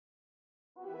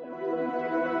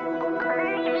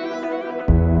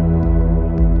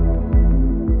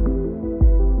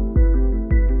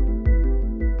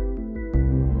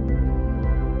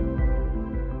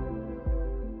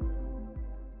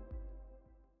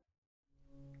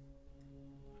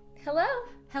Hello.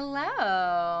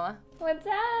 Hello. What's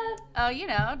up? Oh,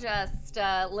 just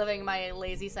living my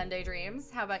lazy Sunday dreams.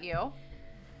 How about you?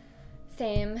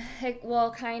 Same.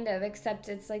 Well, kind of, except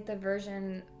it's like the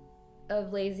version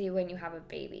of lazy when you have a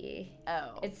baby.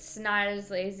 Oh. It's not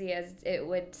as lazy as it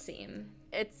would seem.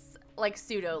 It's like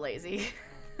pseudo lazy.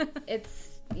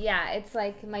 It's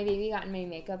like my baby got in my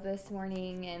makeup this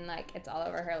morning and like it's all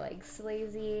over her legs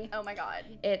lazy. Oh my god.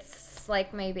 It's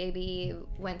like my baby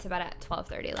went to bed at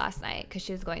 12:30 last night because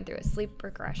she was going through a sleep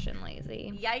regression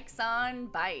lazy. Yikes on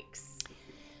bikes.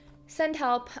 Send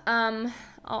help. Is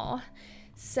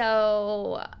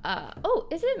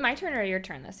it my turn or your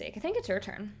turn this week? I think it's your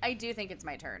turn. I do think it's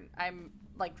my turn. I'm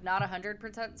like not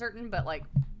 100% certain, but like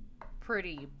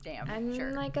pretty damn sure.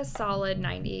 I'm like a solid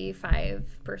 95%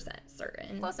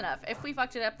 certain. Close enough. If we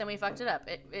fucked it up, then we fucked it up.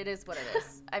 It is what it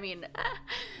is. I mean,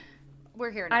 we're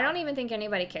here now. I don't even think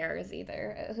anybody cares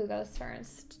either who goes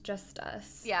first. Just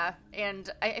us. Yeah, and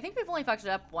I think we've only fucked it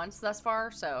up once thus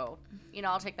far, so,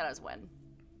 I'll take that as a win.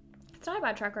 It's not a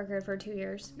bad track record for 2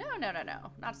 years. No.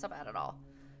 Not so bad at all.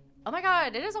 Oh my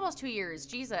god, it is almost 2 years.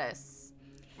 Jesus.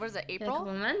 What is it, April? In a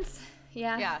couple months?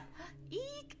 Yeah. Yeah.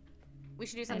 Eek. We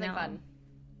should do something fun.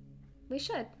 We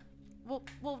should. We'll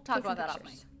talk about that off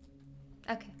mic.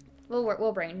 Okay.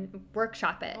 We'll brain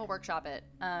workshop it. We'll workshop it.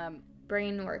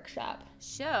 Brain workshop.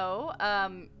 So,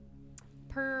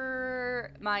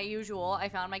 per my usual, I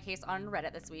found my case on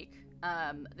Reddit this week.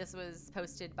 This was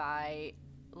posted by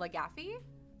Lagafe?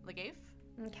 Okay.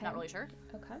 Not really sure.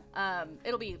 Okay.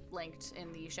 It'll be linked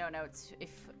in the show notes if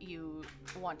you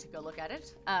want to go look at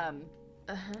it.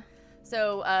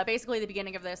 So basically the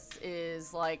beginning of this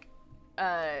is like,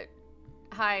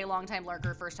 hi, long-time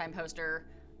lurker, first-time poster.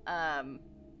 And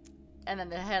then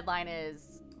the headline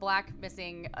is Black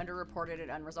missing, underreported, and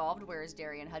unresolved. Where is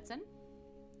Darian Hudson?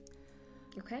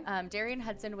 Okay. Darian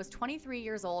Hudson was 23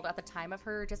 years old at the time of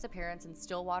her disappearance in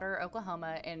Stillwater,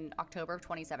 Oklahoma in October of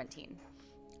 2017.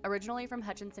 Originally from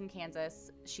Hutchinson, Kansas,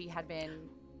 she had been...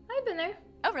 I've been there.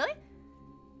 Oh, really?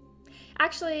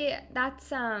 Actually,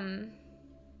 that's,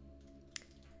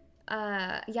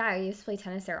 I used to play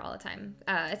tennis there all the time.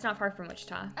 It's not far from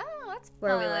Wichita. Oh, that's fun.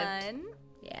 Where we lived.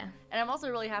 Yeah. And I'm also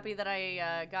really happy that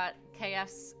I got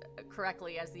KS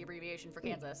correctly as the abbreviation for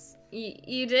Kansas.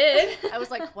 You did? I was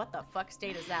like, what the fuck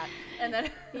state is that? And then...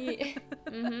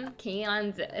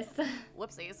 Kansas.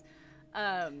 Whoopsies.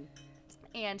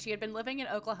 And she had been living in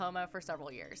Oklahoma for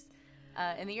several years.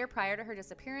 In the year prior to her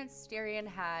disappearance, Darian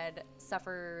had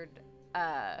suffered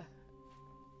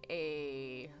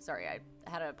Sorry, I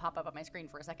had to pop up on my screen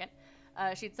for a second.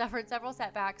 She'd suffered several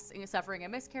setbacks, suffering a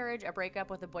miscarriage, a breakup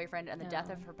with a boyfriend, and the death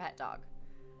of her pet dog.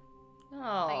 Oh.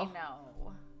 I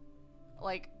know.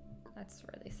 Like... That's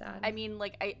really sad. I mean,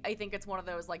 like, I think it's one of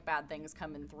those, like, bad things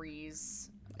come in threes.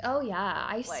 Oh, yeah.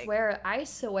 I swear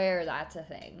that's a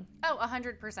thing. Oh,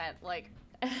 100%. Like,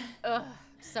 ugh,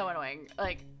 so annoying.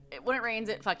 Like, when it rains,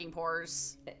 it fucking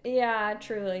pours. Yeah,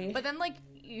 truly. But then, like,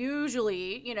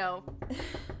 usually,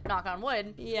 knock on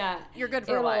wood, yeah, you're good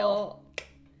for a while.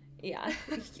 Yeah,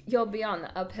 you'll be on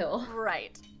the uphill.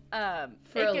 Right.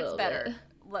 It gets better.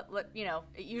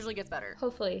 It usually gets better.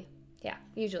 Hopefully. Yeah,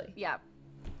 usually. Yeah.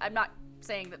 I'm not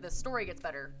saying that the story gets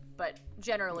better, but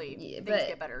generally things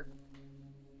get better.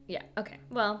 Yeah, okay.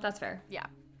 Well, that's fair. Yeah.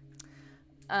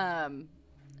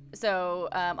 So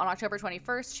on October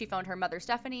 21st, she phoned her mother,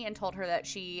 Stephanie, and told her that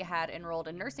she had enrolled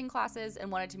in nursing classes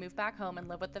and wanted to move back home and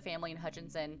live with the family in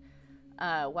Hutchinson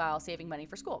while saving money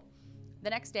for school. The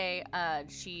next day,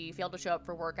 she failed to show up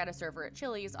for work at a server at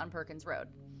Chili's on Perkins Road.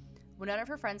 When none of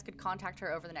her friends could contact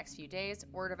her over the next few days,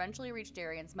 word eventually reached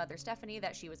Darian's mother, Stephanie,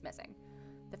 that she was missing.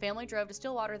 The family drove to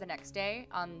Stillwater the next day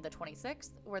on the 26th,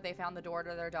 where they found the door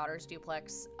to their daughter's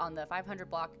duplex on the 500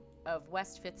 block of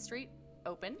West 5th Street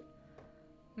open.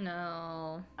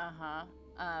 No. Uh-huh.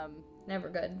 Never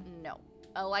good. No.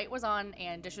 A light was on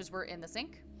and dishes were in the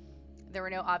sink. There were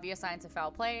no obvious signs of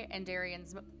foul play, and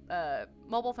Darian's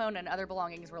mobile phone and other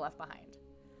belongings were left behind.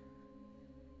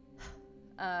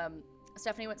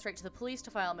 Stephanie went straight to the police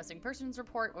to file a missing persons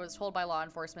report, but was told by law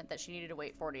enforcement that she needed to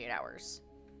wait 48 hours.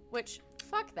 Which,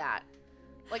 fuck that.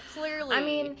 Like, clearly... I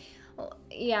mean,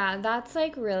 yeah, that's,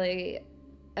 like, really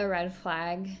a red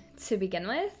flag to begin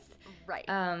with. Right.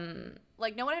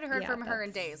 Like, no one had heard from her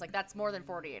in days. Like, that's more than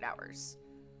 48 hours.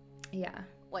 Yeah.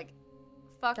 Like,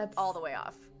 fuck all the way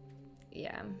off.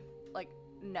 Yeah. Like,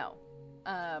 no.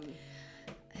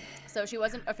 So she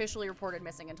wasn't officially reported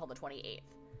missing until the 28th.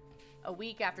 A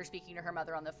week after speaking to her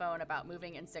mother on the phone about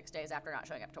moving and 6 days after not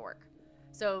showing up to work.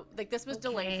 So, like, this was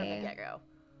delayed from the get-go.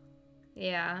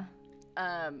 Yeah.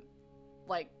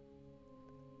 Like,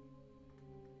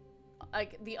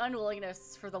 like, the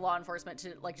unwillingness for the law enforcement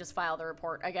to, like, just file the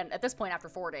report, again, at this point, after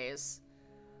 4 days.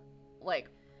 Like,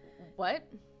 what?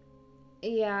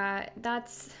 Yeah,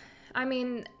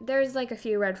 there's, like, a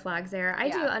few red flags there. I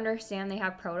do understand they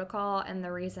have protocol, and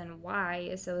the reason why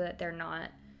is so that they're not,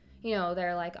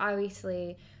 they're, like,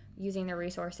 obviously using their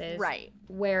resources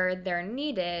where they're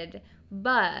needed,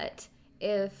 but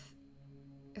if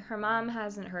her mom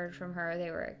hasn't heard from her,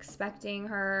 they were expecting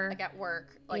her. Like, at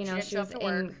work. Like, she didn't show up to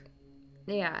work.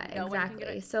 Yeah, no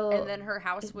exactly. And then her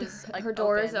house was, like, her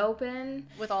door's open.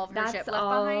 With all of her shit left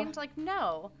behind. Like,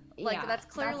 no. Like, that's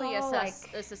clearly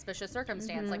a suspicious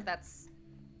circumstance. Like, that's,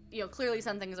 clearly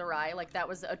something's awry. Like, that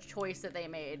was a choice that they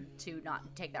made to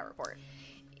not take that report.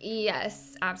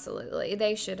 Yes, absolutely.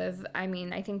 They should have. I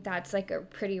mean, I think that's, like, a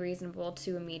pretty reasonable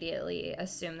to immediately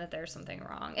assume that there's something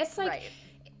wrong. It's like,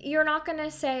 you're not going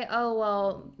to say, oh,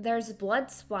 well, there's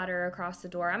blood splatter across the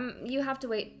door. You have to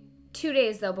wait 2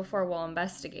 days, though, before we'll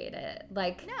investigate it.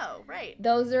 Like, no, right.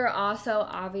 Those are also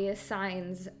obvious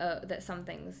signs that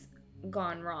something's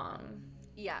gone wrong.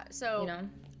 Yeah, so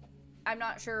I'm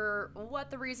not sure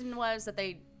what the reason was that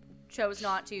they chose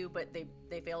not to, but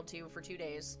they failed to for 2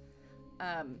 days.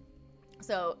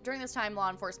 So during this time, law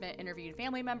enforcement interviewed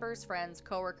family members, friends,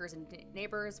 coworkers, and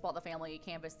neighbors while the family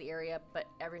canvassed the area, but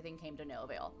everything came to no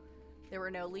avail. There were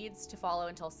no leads to follow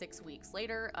until 6 weeks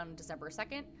later, on December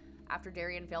 2nd. After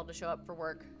Darian failed to show up for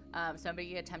work,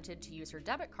 somebody attempted to use her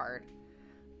debit card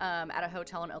at a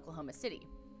hotel in Oklahoma City,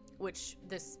 which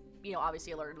this,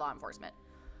 obviously alerted law enforcement.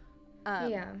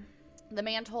 The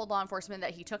man told law enforcement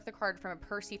that he took the card from a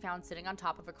purse he found sitting on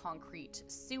top of a concrete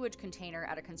sewage container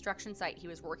at a construction site he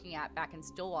was working at back in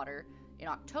Stillwater in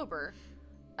October.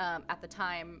 At the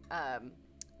time,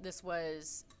 this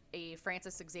was a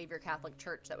Francis Xavier Catholic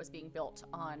church that was being built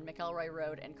on McElroy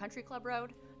Road and Country Club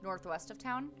Road, northwest of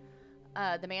town.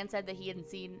 The man said that he had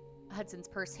seen Hudson's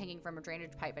purse hanging from a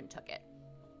drainage pipe and took it.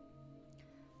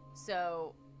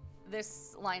 So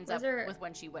this lines up with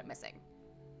when she went missing.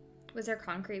 Was there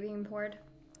concrete being poured?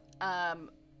 I'm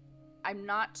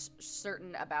not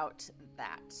certain about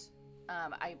that.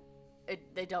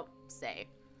 They don't say.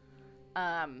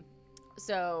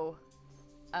 So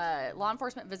law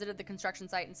enforcement visited the construction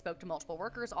site and spoke to multiple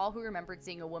workers, all who remembered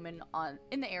seeing a woman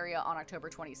in the area on October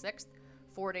 26th,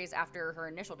 4 days after her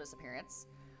initial disappearance.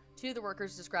 Two of the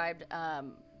workers described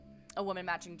a woman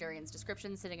matching Darian's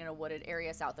description sitting in a wooded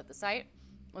area south of the site.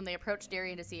 When they approached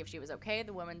Darian to see if she was okay,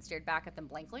 the woman stared back at them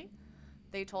blankly.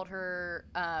 They told her,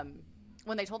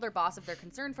 when they told their boss of their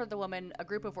concern for the woman, a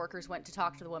group of workers went to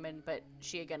talk to the woman, but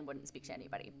she again wouldn't speak to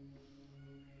anybody.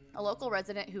 A local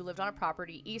resident who lived on a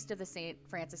property east of the St.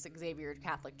 Francis Xavier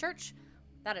Catholic Church.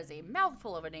 That is a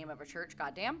mouthful of a name of a church,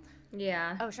 goddamn.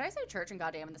 Yeah. Oh, should I say church and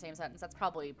goddamn in the same sentence? That's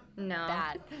probably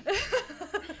bad.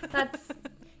 That's...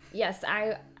 Yes,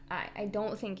 I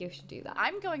don't think you should do that.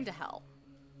 I'm going to hell.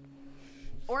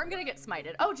 Or I'm going to get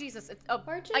smited. Oh, Jesus. It's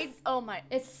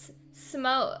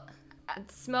smote.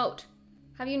 It's smote.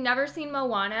 Have you never seen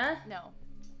Moana? No.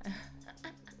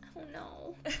 Oh,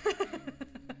 no.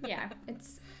 Yeah,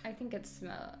 I think it's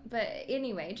smote. But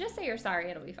anyway, just say you're sorry.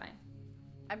 It'll be fine.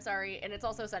 I'm sorry, and it's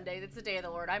also Sunday. It's the day of the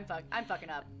Lord. I'm fucking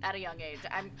up at a young age.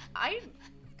 I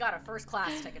got a first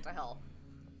class ticket to hell.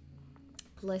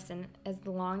 Listen, as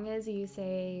long as you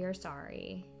say you're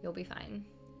sorry, you'll be fine.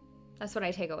 That's what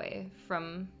I take away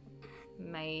from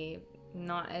my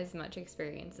not as much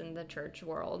experience in the church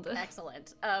world.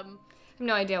 Excellent. I have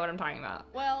no idea what I'm talking about.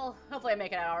 Well, hopefully I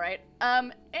make it out all right.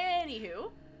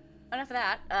 Anywho, enough of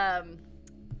that.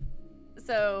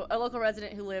 So a local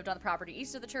resident who lived on the property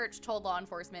east of the church told law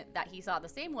enforcement that he saw the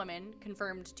same woman,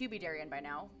 confirmed to be Darian by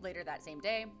now, later that same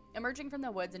day, emerging from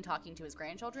the woods and talking to his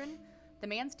grandchildren. The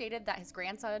man stated that his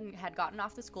grandson had gotten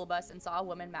off the school bus and saw a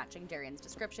woman matching Darian's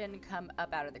description come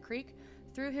up out of the creek,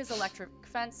 through his electric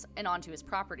fence and onto his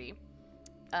property,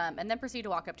 and then proceeded to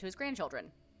walk up to his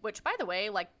grandchildren. Which, by the way,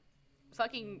 like,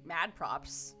 fucking mad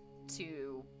props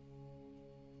to,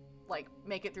 like,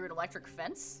 make it through an electric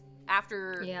fence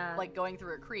after, like, going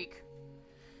through a creek.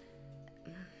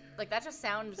 Like, that just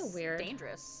sounds weird.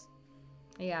 Dangerous.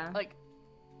 Yeah. Like,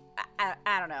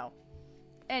 I don't know.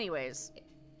 Anyways,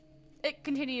 it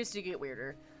continues to get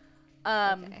weirder.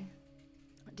 Okay.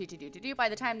 By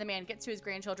the time the man gets to his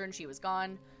grandchildren, she was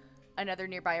gone. Another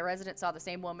nearby resident saw the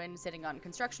same woman sitting on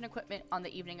construction equipment on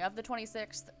the evening of the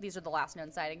 26th. These are the last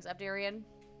known sightings of Darian.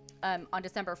 On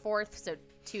December 4th, so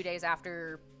 2 days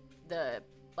after the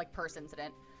purse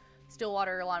incident,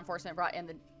 Stillwater law enforcement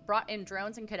brought in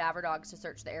drones and cadaver dogs to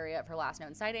search the area of her last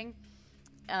known sighting.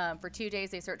 For 2 days,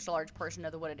 they searched a large portion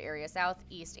of the wooded area south,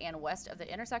 east, and west of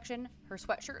the intersection. Her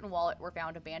sweatshirt and wallet were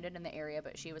found abandoned in the area,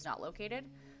 but she was not located.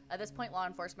 At this point, law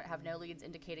enforcement have no leads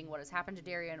indicating what has happened to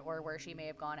Darian or where she may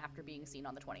have gone after being seen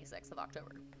on the 26th of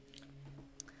October.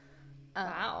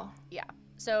 Wow. Yeah.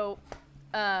 So,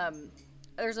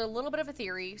 there's a little bit of a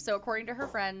theory. So, according to her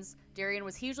friends, Darian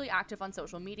was hugely active on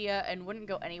social media and wouldn't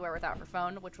go anywhere without her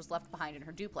phone, which was left behind in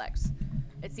her duplex.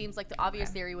 It seems like the obvious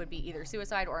theory would be either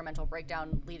suicide or a mental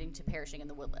breakdown leading to perishing in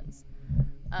the woodlands.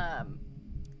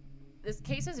 This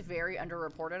case is very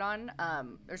underreported on.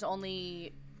 There's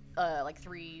only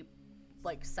 3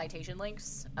 citation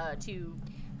links to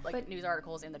news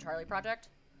articles in the Charlie Project.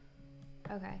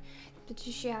 Okay. But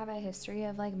does she have a history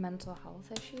of mental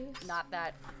health issues? Not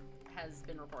that has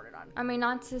been reported on. I mean,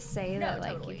 not to say that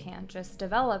totally. You can't just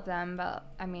develop them, but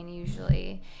I mean,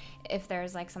 usually if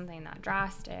there's something that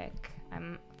drastic,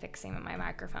 I'm fixing my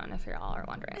microphone if you all are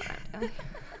wondering what I'm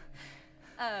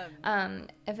doing.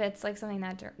 If it's something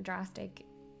that drastic,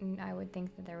 I would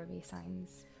think that there would be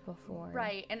signs before.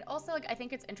 Right. And also I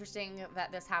think it's interesting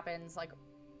that this happens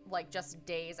just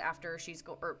days after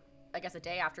a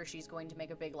day after she's going to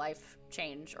make a big life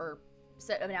change or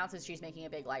announces she's making a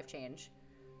big life change.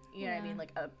 You know what I mean?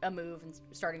 A move and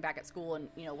starting back at school and,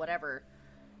 whatever.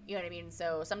 You know what I mean?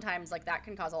 So sometimes that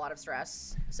can cause a lot of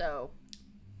stress. So.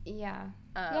 Yeah.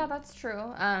 Yeah, that's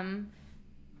true.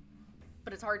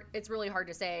 But it's really hard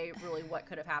to say really what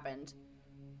could have happened.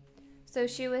 So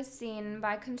she was seen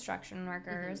by construction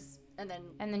workers.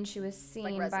 Mm-hmm. And then she was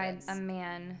seen by a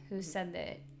man who said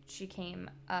that she came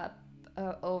up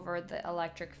over the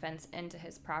electric fence into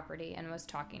his property and was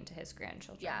talking to his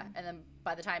grandchildren. Yeah, and then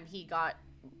by the time he got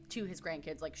to his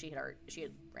grandkids, she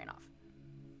had ran off.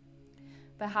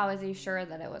 But how is he sure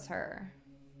that it was her?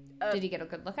 Did he get a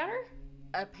good look at her?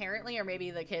 Apparently, or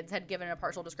maybe the kids had given a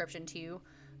partial description too.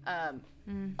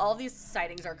 All these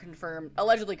sightings are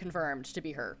allegedly confirmed to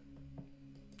be her.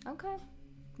 Okay.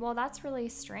 Well, that's really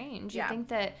strange. Yeah. You'd think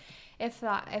that if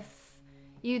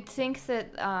you'd think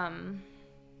that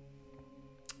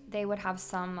they would have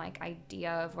some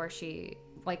idea of where she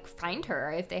find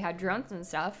her if they had drones and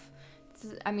stuff.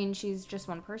 I mean, she's just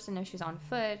one person. If she's on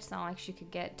foot, it's not like she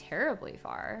could get terribly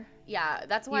far. Yeah,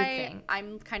 that's why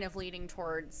I'm kind of leaning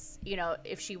towards,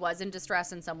 if she was in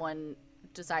distress and someone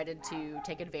decided to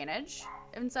take advantage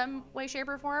in some way, shape,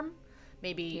 or form,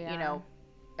 maybe, and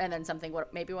then something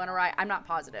maybe went awry. I'm not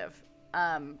positive.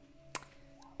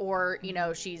 Or,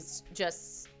 she's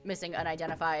just missing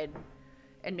unidentified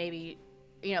and maybe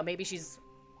she's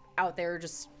out there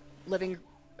just living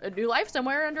a new life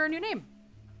somewhere under a new name.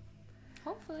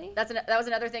 Hopefully. That was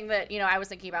another thing that, I was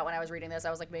thinking about when I was reading this.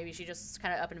 I was like, maybe she just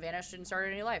kind of up and vanished and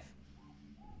started a new life.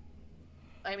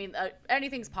 I mean,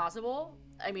 anything's possible.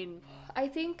 I mean, I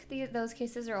think those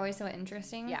cases are always so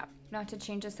interesting. Yeah. Not to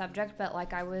change the subject, but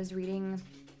I was reading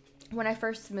when I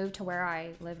first moved to where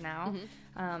I live now.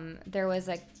 Mm-hmm. There was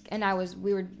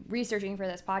we were researching for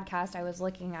this podcast. I was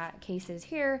looking at cases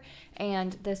here,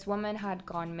 and this woman had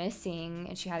gone missing,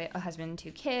 and she had a husband and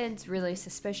 2 kids. Really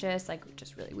suspicious,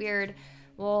 just really weird.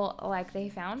 Well, they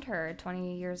found her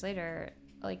 20 years later.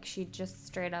 She just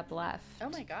straight up left. Oh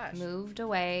my gosh. Moved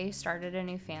away, started a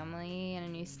new family in a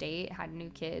new state, had new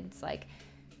kids.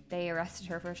 They arrested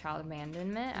her for child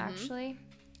abandonment, mm-hmm. actually.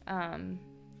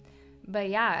 But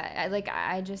yeah,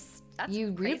 I just, that's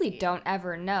you crazy. Really don't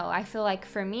ever know. I feel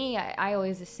for me, I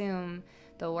always assume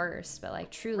the worst,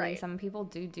 but truly right. Some people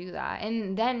do that.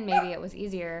 And then maybe it was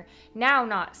easier. Now,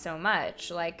 not so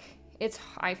much.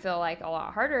 I feel a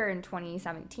lot harder in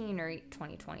 2017 or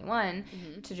 2021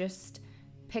 mm-hmm. to just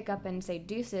pick up and say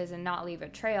deuces and not leave a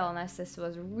trail unless this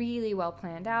was really well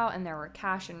planned out and there were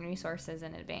cash and resources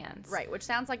in advance. Right, which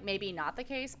sounds like maybe not the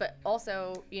case, but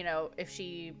also, if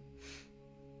she,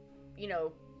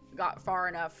 got far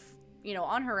enough,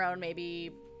 on her own,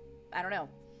 maybe, I don't know.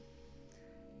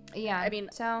 Yeah. I mean,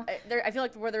 so I feel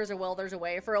like where there's a will, there's a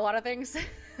way for a lot of things.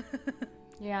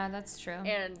 Yeah, that's true.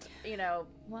 And,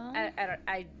 well,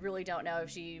 I really don't know if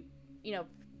she,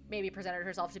 maybe presented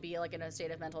herself to be in a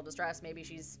state of mental distress. Maybe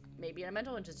she's in a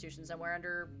mental institution somewhere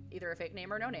under either a fake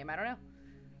name or no name. I don't know.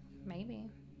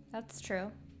 Maybe. That's true.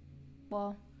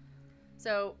 Well,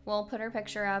 so we'll put her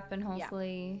picture up and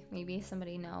hopefully maybe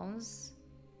somebody knows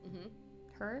mm-hmm.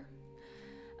 her.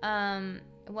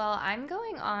 Well, I'm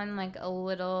going on a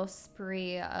little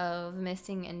spree of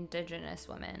missing Indigenous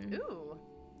women. Ooh.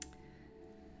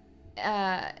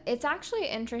 It's actually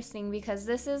interesting because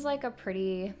this is a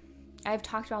pretty... I've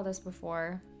talked about this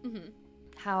before, mm-hmm.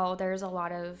 how there's a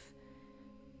lot of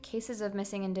cases of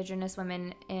missing Indigenous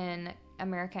women in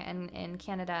America and in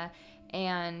Canada,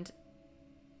 and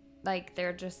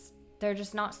they're just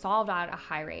not solved at a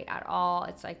high rate at all.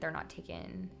 It's they're not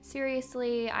taken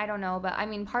seriously. I don't know, but I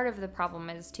mean, part of the problem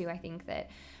is too, I think that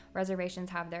reservations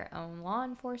have their own law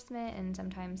enforcement, and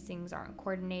sometimes things aren't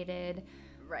coordinated.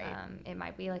 Right. It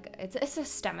might be like it's a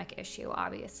systemic issue,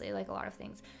 obviously, like a lot of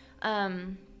things.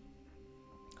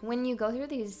 When you go through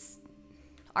these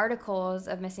articles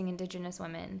of missing Indigenous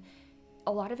women,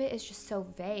 a lot of it is just so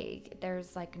vague.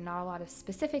 There's like not a lot of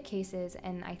specific cases,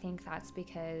 and I think that's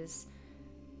because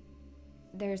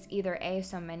there's either A,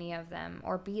 so many of them,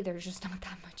 or B, there's just not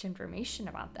that much information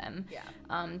about them.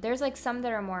 Yeah. There's like some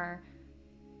that are more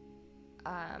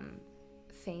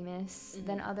famous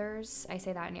than others. I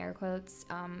say that in air quotes.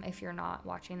 If you're not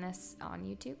watching this on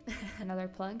YouTube, another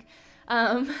plug.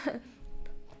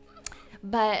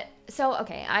 But so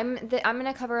okay, I'm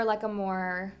gonna cover like a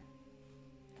more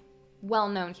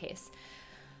well-known case.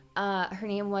 Her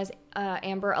name was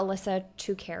Amber Alyssa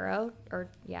Tuccaro,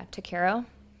 Tuccaro.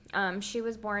 She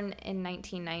was born in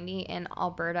 1990 in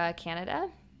Alberta, Canada.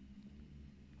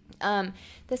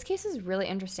 This case is really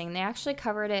interesting. They actually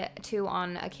covered it too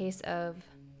on a case of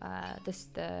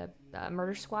the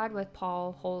murder squad with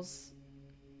Paul Holes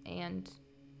and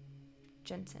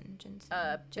Jensen.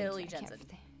 Billy Jensen.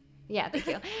 Yeah, thank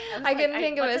you. I couldn't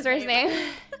think of his first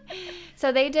name.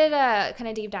 So they did a kind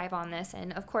of deep dive on this,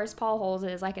 and of course Paul Holes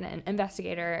is like an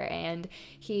investigator, and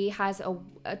he has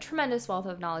a tremendous wealth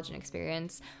of knowledge and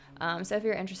experience. So if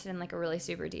you're interested in like a really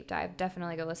super deep dive,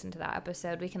 definitely go listen to that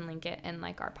episode. We can link it in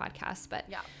like our podcast. But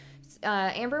yeah,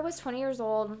 Amber was 20 years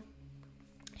old.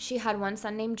 She had one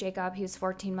son named Jacob. He was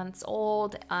 14 months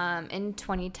old. In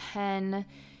 2010,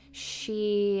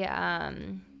 she, she's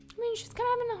kind of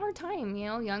having a hard time,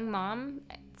 young mom.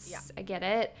 I get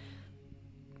it.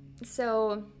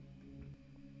 So,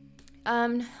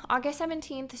 August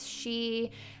 17th,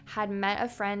 she had met a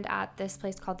friend at this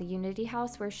place called the Unity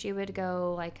House, where she would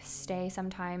go like stay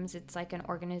sometimes. It's like an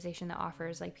organization that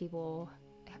offers like people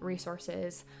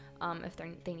resources if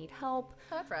they need help,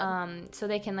 so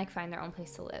they can like find their own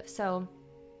place to live. So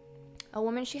a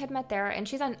woman she had met there, and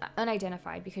she's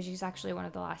unidentified because she's actually one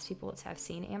of the last people to have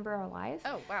seen Amber alive.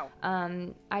 Oh, wow.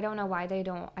 I don't know why they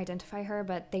don't identify her,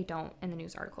 but they don't in the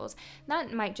news articles.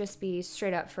 That might just be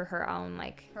straight up for her own,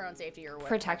 like... her own safety or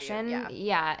protection.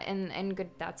 Yeah, and good,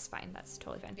 that's fine. That's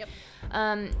totally fine. Yep.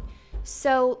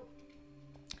 So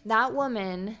that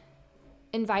woman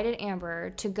invited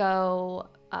Amber to go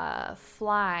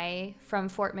fly from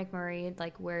Fort McMurray,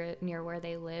 like near where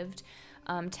they lived,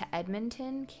 to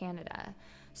Edmonton, Canada.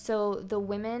 So the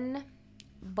women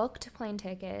booked plane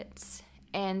tickets,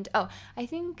 and I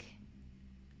think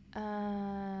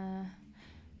so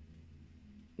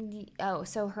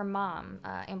her mom,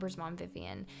 Amber's mom,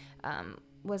 Vivian,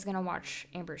 was gonna watch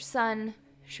Amber's son.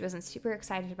 She wasn't super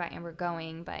excited about Amber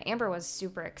going, but Amber was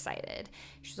super excited.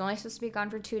 She was only supposed to be gone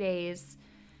for 2 days.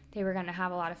 They were gonna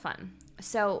have a lot of fun.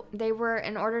 So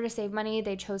in order to save money,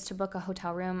 they chose to book a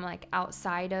hotel room like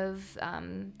outside of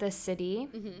the city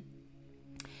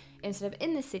instead of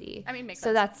in the city. I mean, makes sense.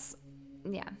 So that's,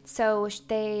 yeah. So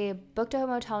they booked a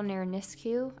motel near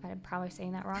Nisku. I'm probably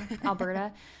saying that wrong.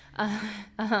 Alberta.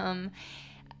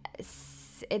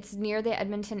 It's near the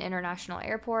Edmonton International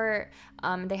Airport.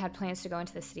 They had plans to go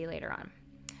into the city later on.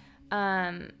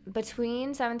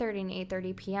 Between 7:30 and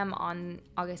 8:30 p.m. on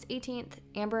August 18th,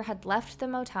 Amber had left the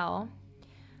motel.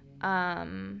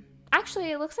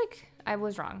 Actually, it looks like I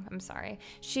was wrong. I'm sorry.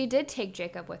 She did take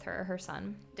Jacob with her, her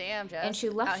son. Damn, Jess. And she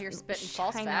left out here spitting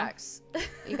false facts.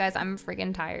 You guys, I'm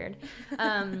freaking tired.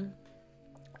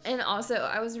 And also,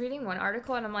 I was reading one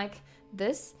article, and I'm like,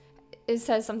 it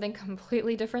says something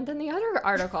completely different than the other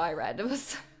article I read. It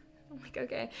was... I'm like,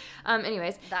 okay.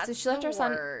 Anyways, that's so she left her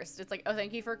son. It's like, oh,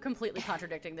 thank you for completely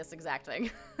contradicting this exact thing.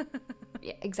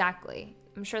 Yeah, exactly.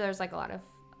 I'm sure there's like a lot of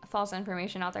false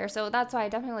information out there. So that's why I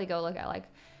definitely go look at like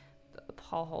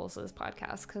Paul Holes'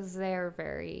 podcast, because they're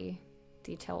very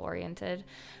detail oriented.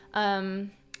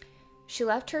 She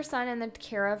left her son in the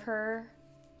care of her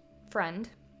friend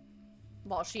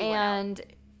while she went out.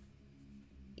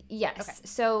 Yes. Okay.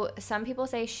 So some people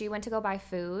say she went to go buy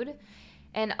food,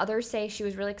 and others say she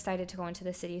was really excited to go into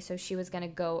the city, so she was going to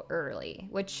go early,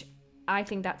 which I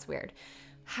think that's weird.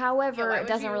 However, it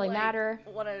doesn't really matter.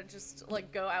 Want to just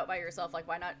like go out by yourself? Like,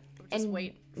 why not just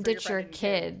wait for ditch your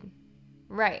kid?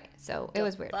 Right. So it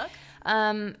was weird. Fuck?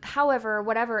 However,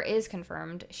 whatever is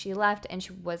confirmed, she left and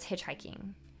she was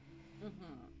hitchhiking.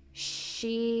 Mm-hmm.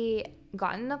 She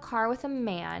got in the car with a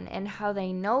man, and how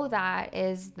they know that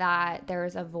is that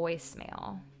there's a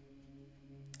voicemail.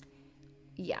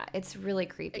 Yeah, it's really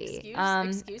creepy.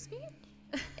 Excuse me?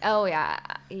 Oh, yeah.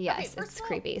 Yes, okay, it's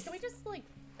creepy. Can we just, like,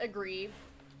 agree?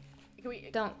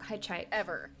 Don't hitchhike.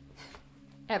 Ever.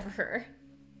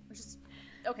 Just,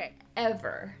 okay.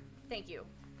 Ever. Thank you.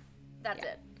 That's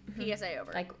it. PSA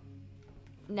over.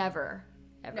 Never.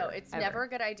 Ever, no, it's ever. never a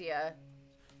good idea.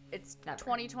 It's never.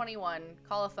 2021.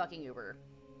 Call a fucking Uber.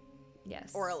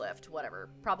 Yes. Or a Lyft, whatever.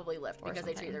 Probably Lyft, because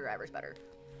they treat their drivers better.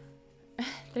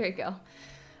 There you go.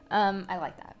 I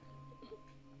like that.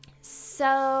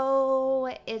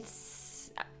 So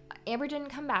Amber didn't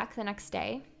come back the next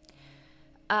day.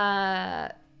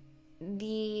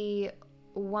 The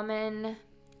woman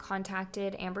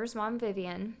contacted Amber's mom,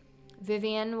 Vivian.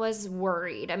 Vivian was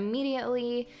worried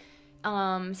immediately.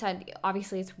 Said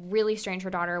obviously it's really strange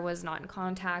her daughter was not in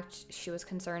contact. She was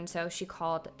concerned, so she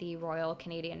called the Royal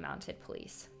Canadian Mounted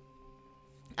Police.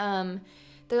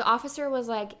 The officer was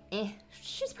like,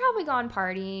 she's probably gone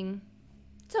partying.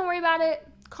 Don't worry about it.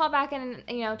 Call back in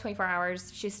 24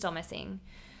 hours. She's still missing.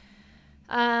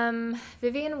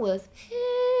 Vivian was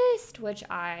pissed, which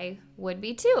I would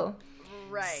be too.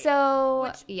 Right.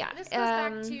 So yeah, this goes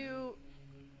back to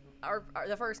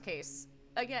the first case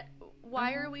again.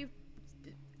 Why are we?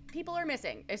 People are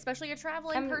missing, especially a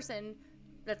traveling person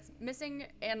that's missing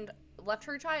and left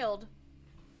her child.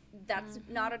 That's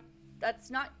not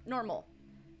normal.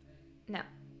 No.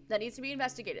 That needs to be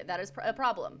investigated. That is a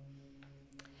problem.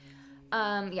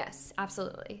 Yes,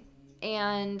 absolutely.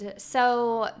 And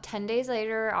so 10 days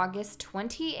later, August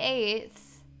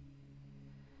 28th,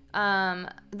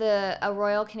 a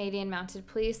Royal Canadian Mounted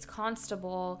Police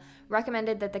constable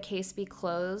recommended that the case be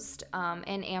closed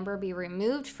and Amber be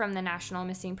removed from the National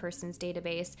Missing Persons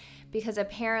database because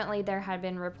apparently there had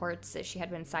been reports that she had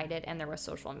been cited and there was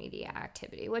social media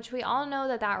activity, which we all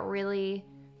know that really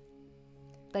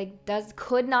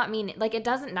could not mean, it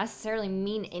doesn't necessarily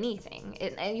mean anything.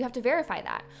 And you have to verify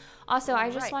that. Also, I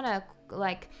just want to,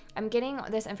 I'm getting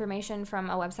this information from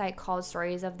a website called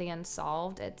Stories of the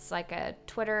Unsolved. It's like a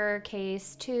Twitter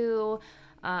case too,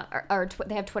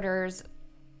 they have Twitters.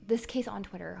 This case on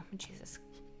Twitter. Oh, Jesus,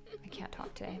 I can't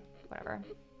talk today. Whatever.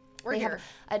 They have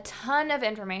a ton of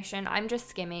information. I'm just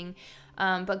skimming,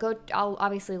 but I'll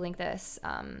obviously link this.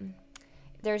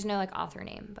 There's no author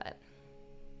name, but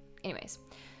anyways.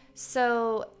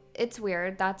 So it's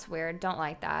weird. That's weird. Don't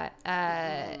like that.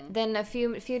 Then a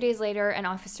few days later, an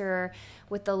officer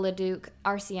with the Leduc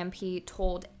RCMP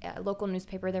told a local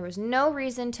newspaper there was no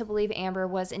reason to believe Amber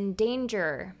was in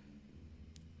danger.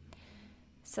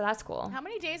 So that's cool. How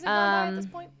many days have gone by at this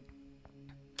point?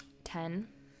 10.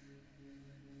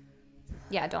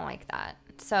 Yeah, don't like that.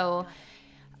 So,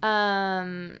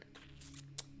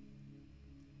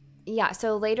 yeah,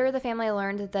 so later the family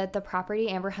learned that the property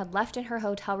Amber had left in her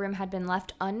hotel room had been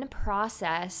left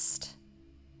unprocessed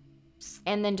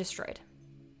and then destroyed.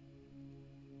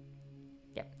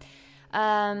 Yep.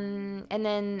 And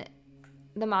then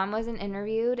the mom wasn't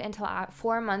interviewed until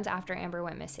 4 months after Amber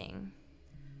went missing.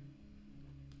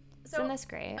 So, isn't this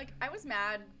great? I was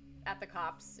mad at the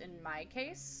cops in my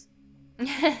case.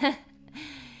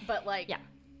 But, yeah,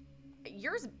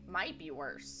 yours might be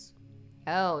worse.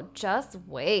 Oh, just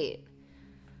wait.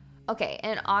 Okay,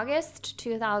 in August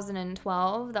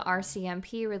 2012, the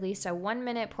RCMP released a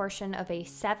 1-minute portion of a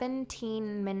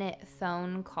 17-minute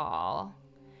phone call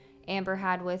Amber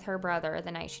had with her brother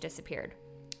the night she disappeared.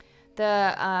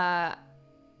 So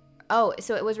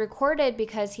it was recorded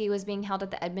because he was being held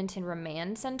at the Edmonton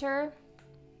Remand Center.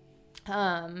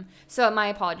 So my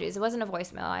apologies. It wasn't a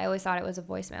voicemail. I always thought it was a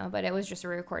voicemail, but it was just a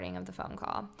recording of the phone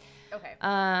call. Okay.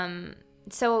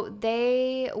 So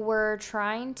they were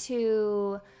trying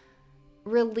to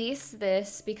release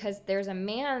this because there's a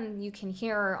man you can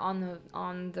hear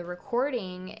on the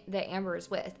recording that Amber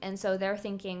is with. And so they're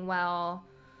thinking, well,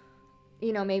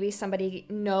 maybe somebody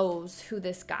knows who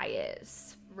this guy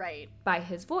is. Right. By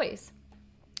his voice.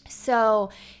 So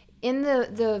in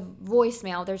the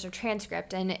voicemail, there's a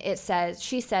transcript and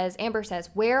Amber says,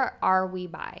 "Where are we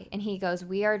by?" And he goes,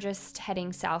 "We are just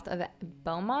heading south of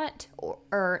Beaumont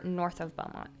or north of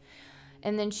Beaumont."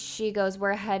 And then she goes,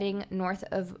 "We're heading north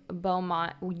of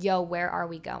Beaumont. Yo, where are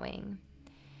we going?"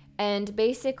 And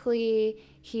basically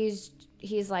he's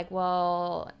like,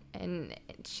 "Well," and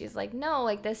she's like,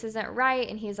 "No, this isn't right."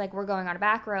 And he's like, "We're going on a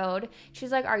back road."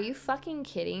 She's like, "Are you fucking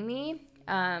kidding me?"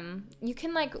 You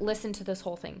can listen to this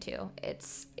whole thing too.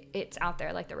 It's out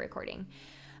there, the recording.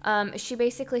 She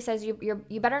basically says,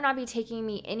 you better not be taking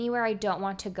me anywhere I don't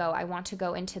want to go. I want to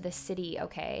go into the city.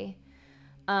 Okay.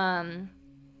 And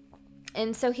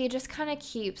so he just kind of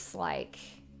keeps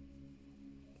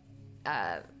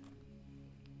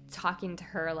talking to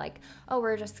her "Oh,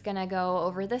 we're just gonna go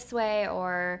over this way,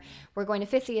 or we're going to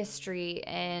 50th Street,"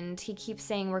 and he keeps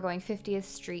saying we're going 50th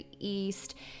Street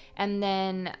East, and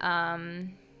then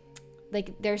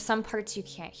there's some parts you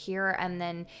can't hear, and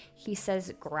then he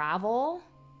says gravel,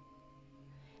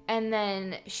 And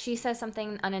then she says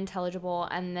something unintelligible,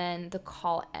 and then the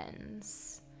call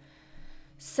ends.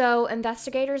 So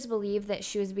investigators believe that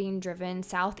she was being driven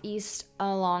southeast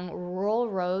along rural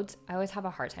roads. I always have a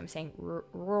hard time saying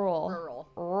rural.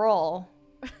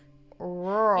 You have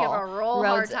a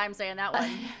hard time saying that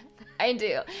one. I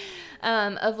do.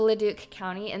 Of Leduc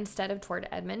County instead of toward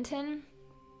Edmonton.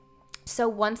 So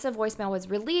once the voicemail was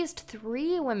released,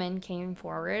 3 women came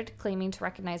forward claiming to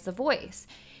recognize the voice.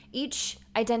 Each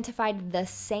identified the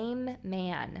same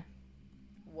man.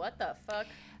 What the fuck?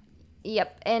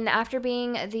 Yep. And after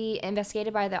being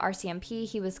investigated by the RCMP,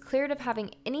 he was cleared of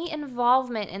having any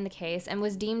involvement in the case and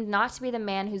was deemed not to be the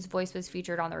man whose voice was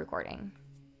featured on the recording.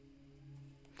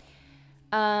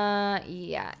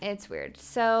 Yeah, it's weird.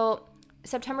 So oh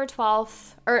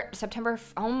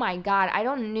my God, I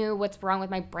don't know what's wrong with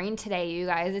my brain today, you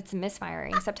guys. It's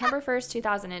misfiring. September 1st,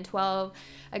 2012,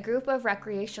 a group of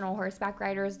recreational horseback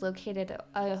riders located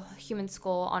a human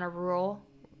skull on a rural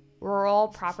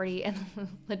property in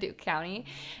Leduc County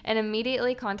and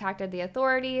immediately contacted the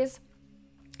authorities.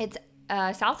 It's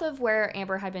south of where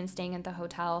Amber had been staying at the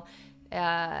hotel.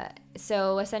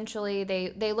 So essentially,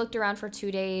 they looked around for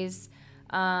 2 days.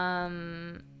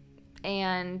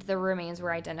 And the remains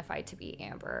were identified to be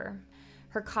Amber.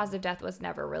 Her cause of death was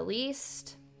never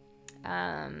released.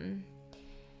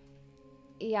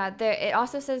 It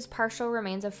also says partial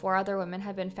remains of 4 other women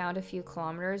had been found a few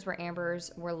kilometers where Amber's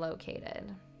were located.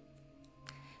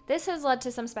 This has led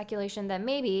to some speculation that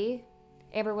maybe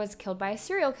Amber was killed by a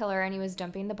serial killer and he was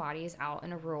dumping the bodies out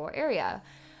in a rural area.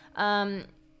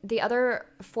 The other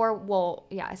 4,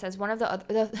 it says one of the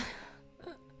other...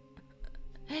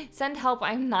 Send help,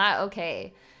 I'm not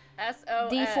okay. SOS.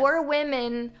 The 4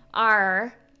 women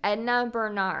are Edna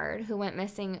Bernard, who went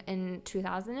missing in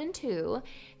 2002,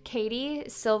 Katie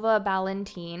Silva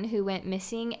Ballantine, who went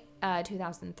missing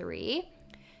 2003,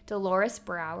 Dolores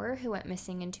Brower, who went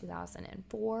missing in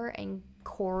 2004, and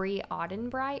Corey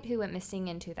Audenbright, who went missing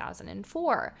in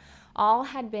 2004. All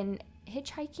had been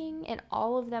hitchhiking, and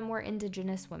all of them were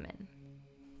Indigenous women.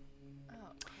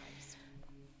 Oh, Christ.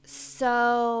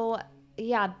 So...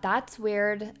 yeah, that's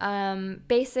weird.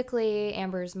 Basically,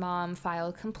 Amber's mom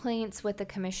filed complaints with the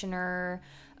commissioner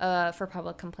for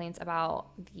public complaints about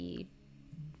the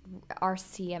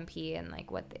RCMP and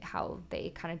like how they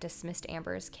kind of dismissed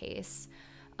Amber's case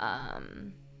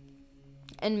and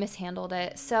mishandled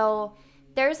it. So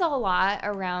there's a lot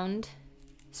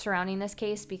surrounding this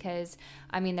case because,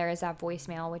 I mean, there is that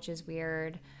voicemail, which is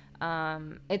weird.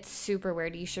 It's super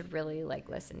weird. You should really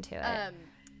listen to it.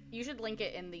 You should link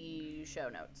it in the show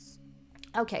notes.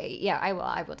 Okay, yeah, I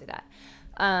will do that.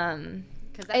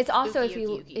 It's also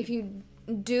if you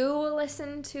do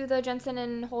listen to the Jensen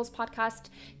and Holes podcast,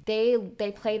 they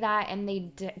play that and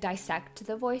they dissect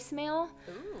the voicemail.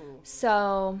 Ooh.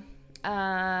 So,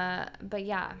 but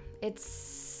yeah,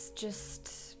 it's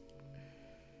just.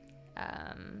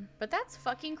 But that's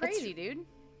fucking crazy, dude.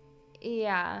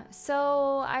 Yeah.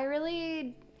 So I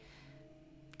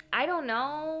don't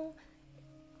know.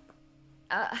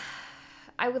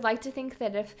 I would like to think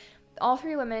that if all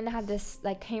 3 women had this,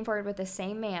 came forward with the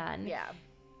same man. Yeah.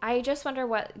 I just wonder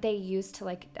what they used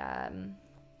to,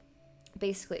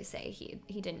 basically say he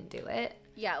didn't do it.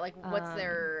 Yeah, what's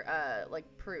their,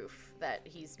 proof that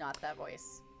he's not that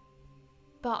voice?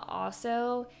 But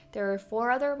also, there were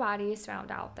 4 other bodies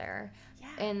found out there.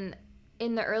 Yeah. And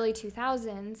in the early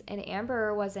 2000s, and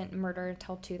Amber wasn't murdered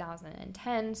till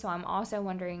 2010, so I'm also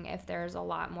wondering if there's a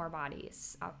lot more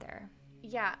bodies out there.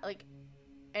 Yeah,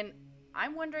 and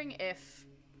I'm wondering if,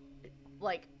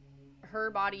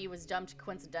 her body was dumped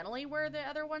coincidentally where the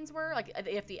other ones were,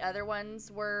 if the other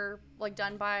ones were,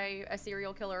 done by a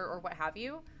serial killer or what have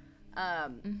you,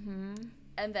 and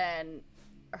then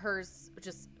hers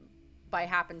just by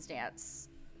happenstance,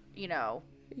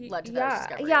 led to those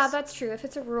discoveries. Yeah, that's true. If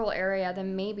it's a rural area,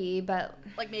 then maybe, but...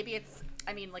 maybe it's,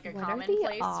 a common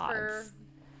place for...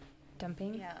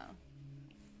 dumping? Yeah.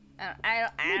 I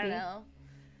don't know.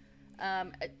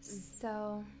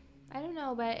 So, I don't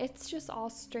know, but it's just all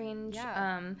strange.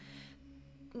 Yeah.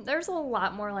 There's a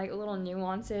lot more little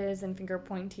nuances and finger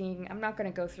pointing. I'm not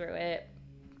going to go through it.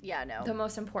 Yeah, no. The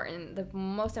most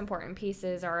important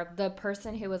pieces are the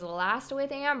person who was last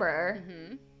with Amber.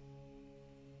 Mm-hmm.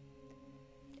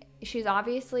 She's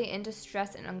obviously in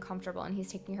distress and uncomfortable, and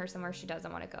he's taking her somewhere she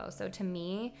doesn't want to go. So to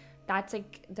me, that's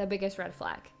the biggest red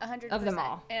flag 100%. Of them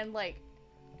all. And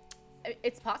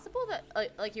it's possible that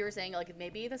like you were saying,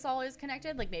 maybe this all is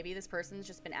connected. Maybe this person's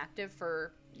just been active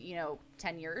for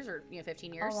 10 years or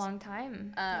 15 years. A long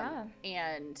time. Yeah.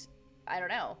 And I don't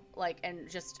know, and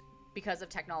just because of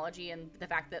technology and the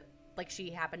fact that like she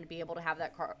happened to be able to have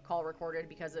that call recorded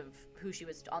because of who she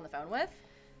was on the phone with.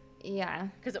 Yeah.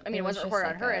 Because, I mean, it wasn't recorded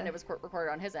on her end. It was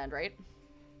recorded on his end, right?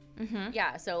 Mm-hmm.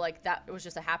 Yeah, so, like, that was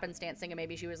just a happenstance thing, and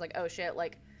maybe she was like, oh, shit,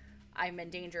 like, I'm in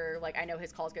danger. Like, I know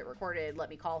his calls get recorded. Let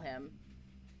me call him.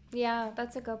 Yeah,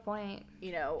 that's a good point.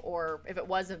 You know, or if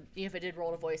it did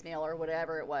roll to voicemail or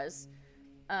whatever it was.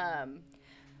 I'm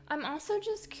also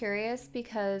just curious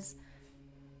because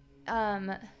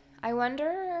I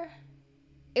wonder...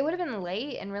 It would have been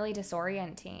late and really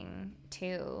disorienting,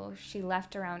 too. She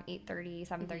left around 8:30,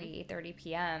 7:30, 8:30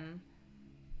 p.m.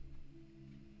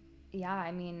 Yeah,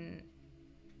 I mean,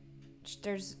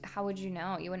 how would you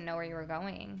know? You wouldn't know where you were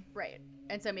going. Right.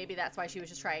 And so maybe that's why she was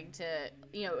just trying to,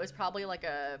 you know, it was probably like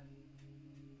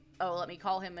let me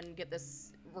call him and get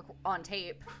this on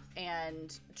tape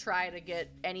and try to get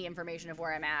any information of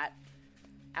where I'm at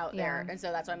out there. And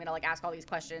so that's why I'm going to, like, ask all these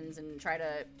questions and try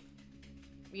to,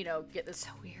 you know, get this. So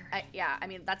weird. I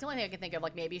mean, that's the only thing I can think of.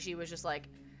 Like, maybe she was just like,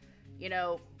 you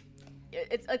know,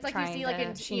 it's like you see, like,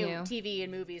 in TV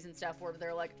and movies and stuff where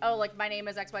they're like, oh, like, my name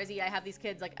is XYZ. I have these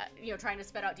kids, like, you know, trying to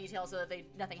spit out details so that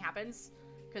nothing happens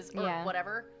or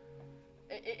whatever.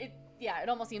 It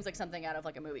almost seems like something out of,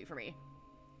 like, a movie for me.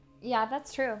 Yeah,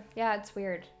 that's true. Yeah, it's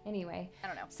weird. Anyway. I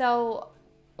don't know. So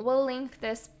we'll link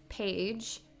this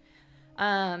page.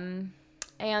 And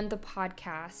the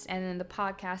podcast, and then the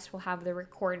podcast will have the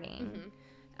recording.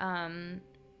 Mm-hmm.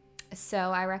 So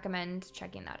I recommend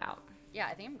checking that out. Yeah,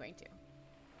 I think I'm going to.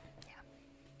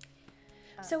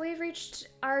 Yeah. So we've reached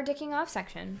our dicking off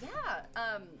section.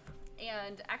 Yeah.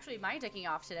 And actually my dicking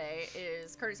off today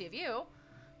is courtesy of you.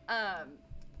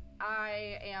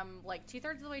 I am like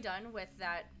 2/3 of the way done with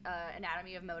that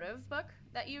Anatomy of Motive book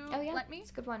that you lent me. It's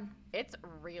a good one. It's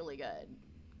really good.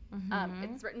 Mm-hmm.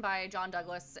 It's written by John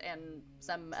Douglas and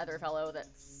some other fellow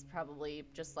that's probably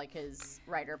just like his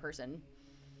writer person.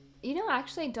 You know,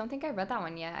 actually, I don't think I read that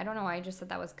one yet. I don't know why I just said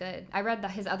that was good. I read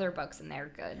his other books and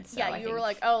they're good. So yeah, you were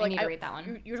like, oh, like, I need to read that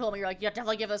one. You told me, you're like, yeah,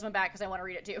 definitely give this one back because I want to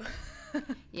read it too.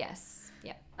 Yes.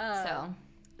 Yeah.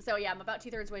 So yeah, I'm about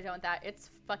 2/3 way done with that. It's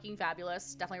fucking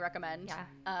fabulous. Definitely recommend.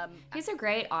 Yeah. He's a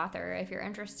great author. If you're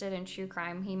interested in true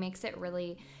crime, he makes it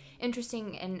really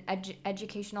interesting and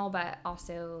educational, but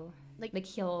also like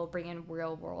he'll bring in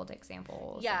real world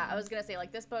examples. Yeah, I was gonna say,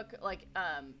 like, this book, like,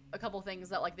 a couple things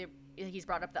that, like, he's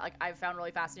brought up that, like, I've found really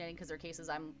fascinating because they're cases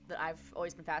that I've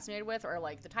always been fascinated with, or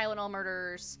like the Tylenol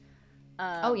murders.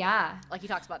 Oh yeah, like he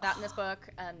talks about that in this book,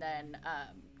 and then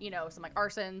you know, some like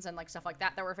arsons and like stuff like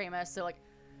that were famous. So like,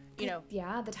 you know,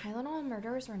 yeah, the Tylenol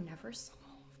murders were never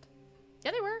solved.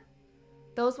 Yeah, they were.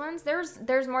 Those ones,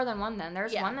 there's more than one. Then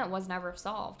there's one that was never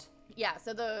solved. Yeah,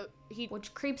 so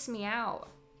which creeps me out.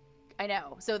 I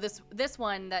know. So this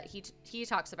one that he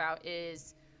talks about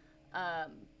is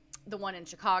the one in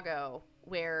Chicago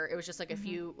where it was just like a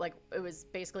few, like, it was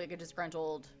basically like a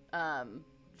disgruntled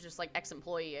just like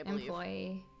ex-employee, I believe.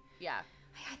 Employee. Yeah.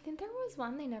 I think there was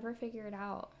one they never figured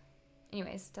out.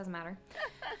 Anyways, doesn't matter.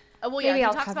 Oh, well, yeah, he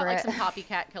talks about like some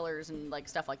copycat killers and like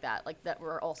stuff like that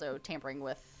were also tampering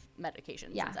with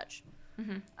medications and such.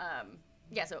 Mm-hmm.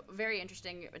 Yeah, so very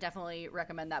interesting. Definitely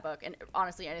recommend that book. And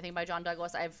honestly, anything by John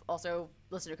Douglas. I've also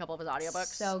listened to a couple of his audiobooks.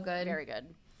 So good. Very good.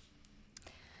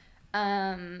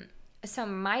 So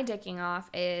my dicking off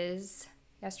is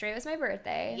yesterday was my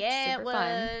birthday. Yeah, super it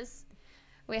was. Fun.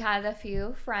 We had a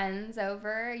few friends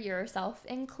over, yourself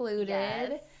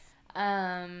included.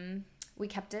 Yes. We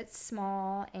kept it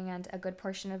small, and a good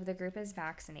portion of the group is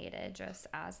vaccinated, just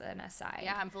as an aside.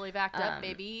 Yeah, I'm fully backed up,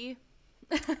 baby.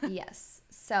 Yes.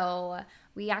 So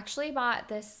we actually bought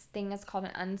this thing that's called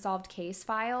an unsolved case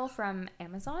file from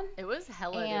Amazon. It was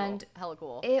hella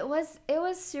cool. It was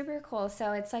super cool.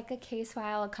 So it's like a case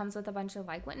file. It comes with a bunch of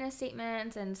like witness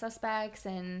statements and suspects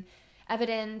and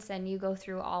evidence, and you go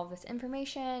through all of this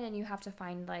information and you have to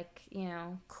find like, you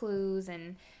know, clues,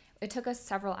 and it took us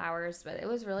several hours, but it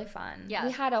was really fun. Yeah.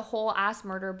 We had a whole ass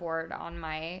murder board on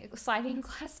my sliding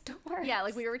glass door. Yeah,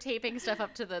 like we were taping stuff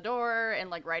up to the door and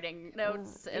like writing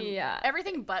notes and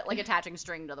everything but like attaching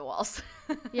string to the walls.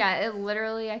 Yeah, it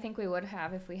literally, I think we would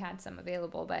have if we had some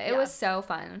available, but it was so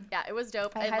fun. Yeah, it was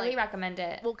dope. I highly recommend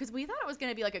it. Well, because we thought it was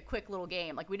going to be like a quick little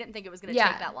game. Like we didn't think it was going to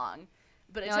take that long,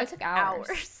 but it took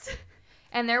hours.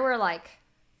 And there were like,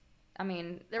 I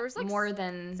mean, there was like more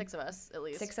than 6 of us, at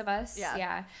least. 6 of us?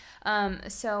 Yeah.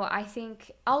 So I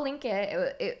think I'll link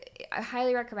it. I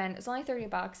highly recommend. It's only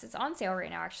 $30. It's on sale right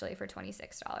now, actually, for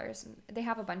 $26. They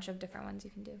have a bunch of different ones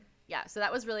you can do. Yeah, so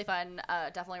that was really fun.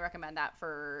 Definitely recommend that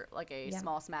for like a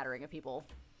small smattering of people.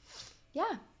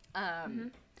 Yeah.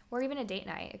 Or even a date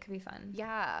night. It could be fun.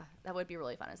 Yeah, that would be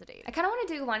really fun as a date. I kind of want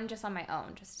to do one just on my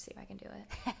own, just to see if I can do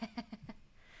it.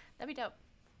 That'd be dope.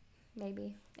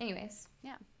 Maybe. Anyways.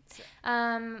 Yeah.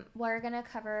 We're going to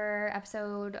cover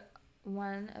episode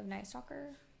 1 of Night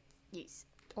Stalker. Yes.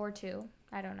 Or 2.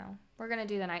 I don't know. We're going to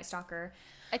do the Night Stalker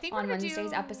I think on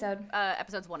Wednesday's episode.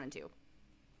 Episodes 1 and 2.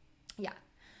 Yeah.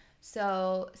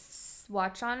 So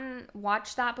watch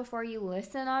that before you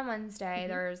listen on Wednesday.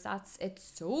 It's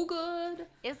so good.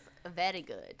 It's very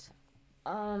good.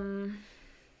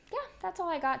 Yeah, that's all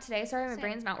I got today. Sorry, my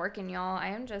brain's not working, y'all. I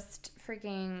am just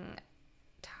freaking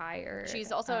tired.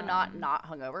 She's also not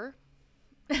hungover.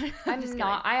 I'm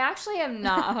not. I actually am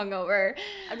not hungover.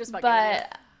 I'm just fucking.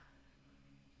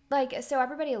 But so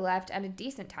everybody left at a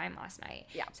decent time last night.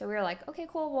 Yeah. So we were like, okay,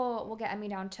 cool. We'll get Emmy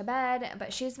down to bed.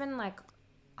 But she's been like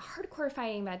hardcore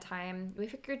fighting bedtime. We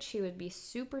figured she would be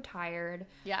super tired.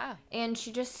 Yeah. And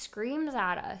she just screams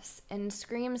at us and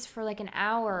screams for like an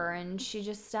hour, and she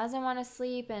just doesn't want to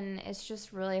sleep, and it's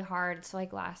just really hard. So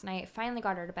like last night, finally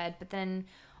got her to bed, but then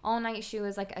all night she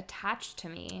was like attached to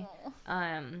me.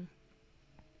 And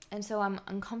so I'm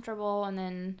uncomfortable, and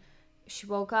then she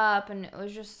woke up, and it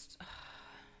was just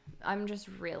I'm just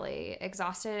really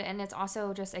exhausted, and it's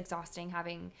also just exhausting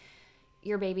having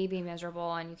your baby be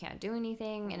miserable and you can't do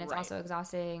anything, and it's also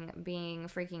exhausting being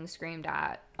freaking screamed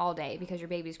at all day because your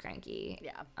baby's cranky.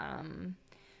 Yeah.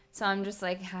 So I'm just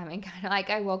like having kind of like,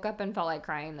 I woke up and felt like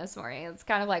crying this morning. It's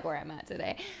kind of like where I'm at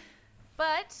today.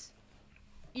 But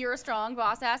you're a strong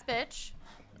boss ass bitch.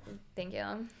 Thank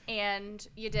you. And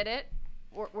you did it.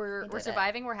 We're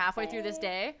surviving. We're halfway through this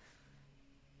day,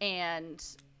 and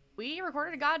we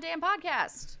recorded a goddamn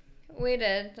podcast. We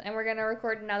did, and we're gonna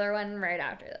record another one right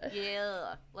after this.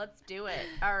 Yeah, let's do it.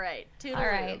 All right. All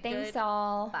right. Thanks,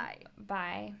 all. Bye.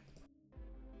 Bye.